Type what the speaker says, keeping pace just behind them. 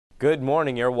Good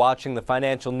morning. You're watching the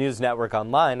Financial News Network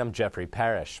Online. I'm Jeffrey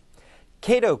Parrish.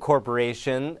 Cato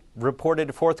Corporation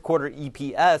reported fourth quarter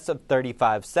EPS of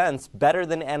 35 cents, better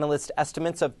than analyst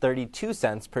estimates of 32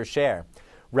 cents per share.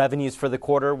 Revenues for the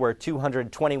quarter were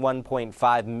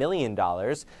 $221.5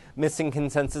 million, missing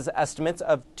consensus estimates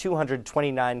of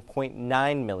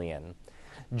 $229.9 million.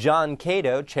 John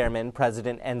Cato, chairman,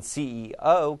 president, and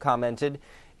CEO, commented,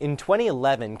 "In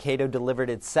 2011, Cato delivered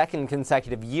its second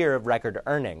consecutive year of record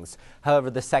earnings.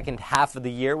 However, the second half of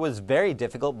the year was very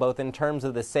difficult both in terms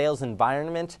of the sales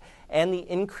environment and the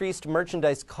increased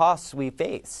merchandise costs we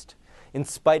faced. In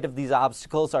spite of these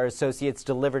obstacles, our associates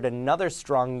delivered another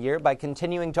strong year by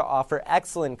continuing to offer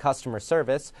excellent customer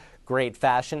service, great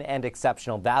fashion, and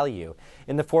exceptional value.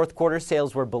 In the fourth quarter,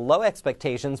 sales were below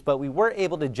expectations, but we were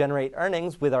able to generate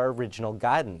earnings with our original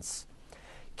guidance."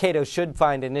 Cato should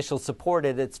find initial support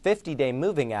at its 50-day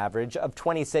moving average of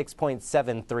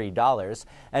 $26.73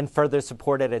 and further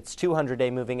support at its 200-day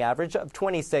moving average of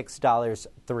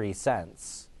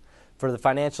 $26.03. For the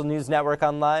Financial News Network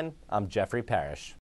Online, I'm Jeffrey Parrish.